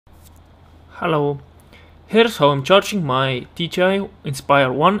Hello, here's how I'm charging my DJI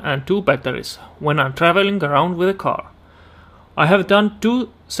Inspire 1 and 2 batteries when I'm traveling around with a car. I have done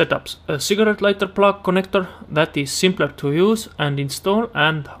two setups, a cigarette lighter plug connector that is simpler to use and install,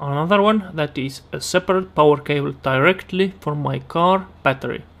 and another one that is a separate power cable directly from my car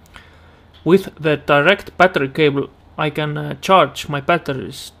battery. With the direct battery cable I can charge my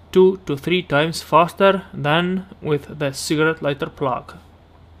batteries 2 to 3 times faster than with the cigarette lighter plug.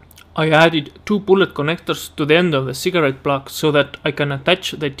 I added two bullet connectors to the end of the cigarette plug so that I can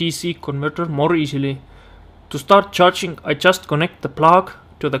attach the DC converter more easily. To start charging, I just connect the plug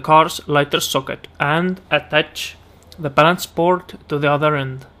to the car's lighter socket and attach the balance board to the other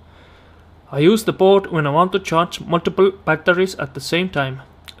end. I use the board when I want to charge multiple batteries at the same time.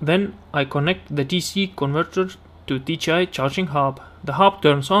 Then I connect the DC converter to DJI charging hub. The hub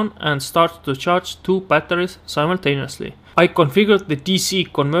turns on and starts to charge two batteries simultaneously. I configured the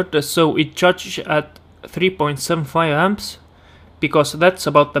DC converter so it charges at 3.75 amps, because that's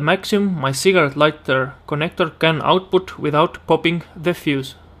about the maximum my cigarette lighter connector can output without popping the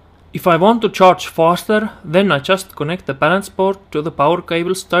fuse. If I want to charge faster, then I just connect the balance board to the power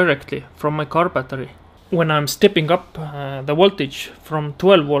cables directly from my car battery. When I'm stepping up the voltage from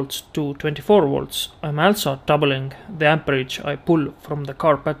 12 volts to 24 volts, I'm also doubling the amperage I pull from the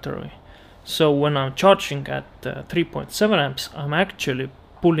car battery. So when I'm charging at 3.7 amps, I'm actually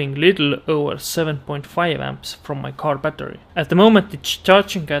pulling little over 7.5 amps from my car battery. At the moment it's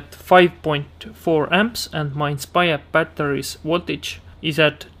charging at 5.4 amps and my Inspire battery's voltage is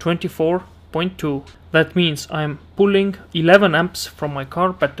at 24.2. That means I'm pulling 11 amps from my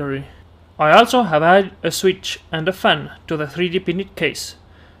car battery. I also have added a switch and a fan to the 3D printed case,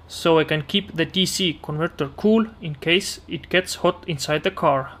 so I can keep the DC converter cool in case it gets hot inside the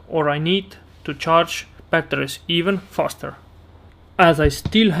car or I need to charge batteries even faster. As I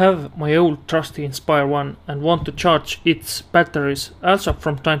still have my old trusty Inspire 1 and want to charge its batteries also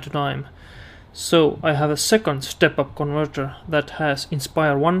from time to time, so I have a second step-up converter that has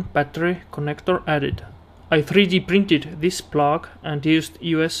Inspire 1 battery connector added. I 3D printed this plug and used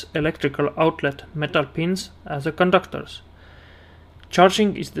US electrical outlet metal pins as the conductors.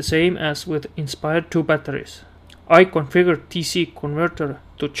 Charging is the same as with Inspire 2 batteries. I configured DC converter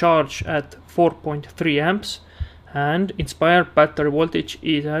to charge at 4.3 amps and Inspire battery voltage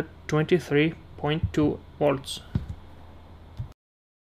is at 23.2 volts.